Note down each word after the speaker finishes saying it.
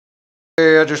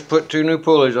Okay, I just put two new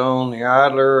pulleys on, the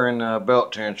idler and the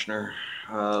belt tensioner.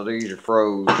 These are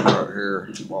froze right here,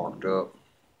 locked up.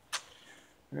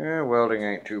 Yeah, welding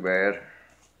ain't too bad.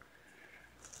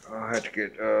 I'll have to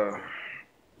get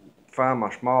find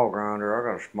my small grinder.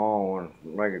 I got a small one,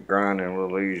 make it grinding a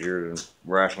little easier than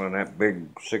wrestling that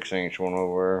big 6-inch one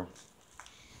over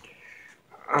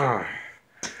there.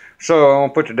 So I'm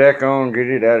gonna put the deck on, get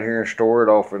it out of here and store it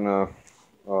off in the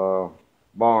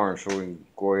barn so we can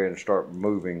go ahead and start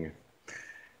moving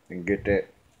and get that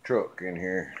truck in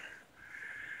here.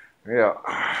 Yeah,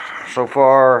 so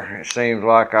far it seems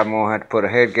like I'm gonna have to put a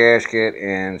head gasket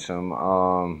and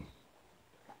some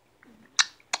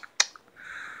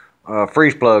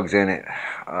freeze plugs in it.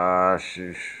 It's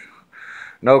just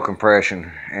no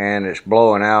compression, and it's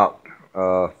blowing out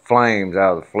flames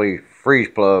out of the freeze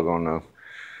plug on the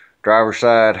driver's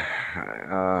side.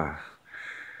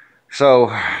 So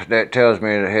that tells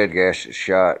me the head gasket's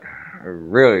shot. It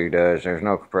really does. There's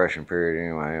no compression period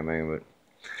anyway. I mean,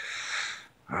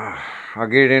 but I'll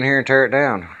get it in here and tear it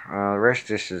down. The rest of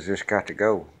this has just got to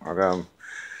go. I got to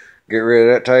get rid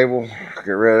of that table,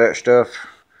 get rid of that stuff,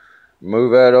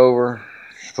 move that over,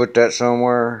 put that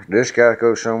somewhere. This got to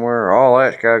go somewhere. All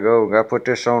that's got to go. Got to put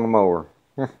this on the mower.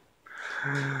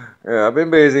 Yeah, I've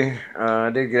been busy. I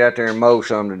did get out there and mow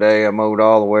some today. I mowed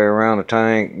all the way around the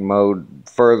tank, mowed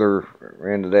further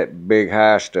into that big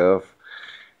high stuff.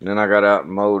 And then I got out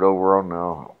and mowed over on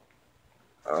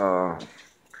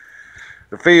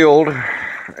the field.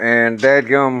 And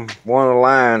dadgum, one of the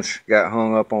lines got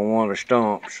hung up on one of the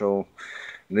stumps. So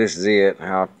this is it.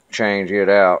 I'll change it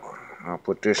out. I'll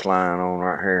put this line on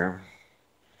right here.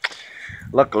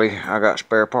 Luckily, I got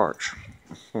spare parts.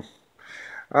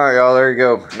 Alright, y'all, there you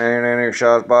go. Nanny,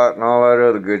 Shotspot, and all that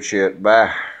other good shit.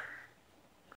 Bye.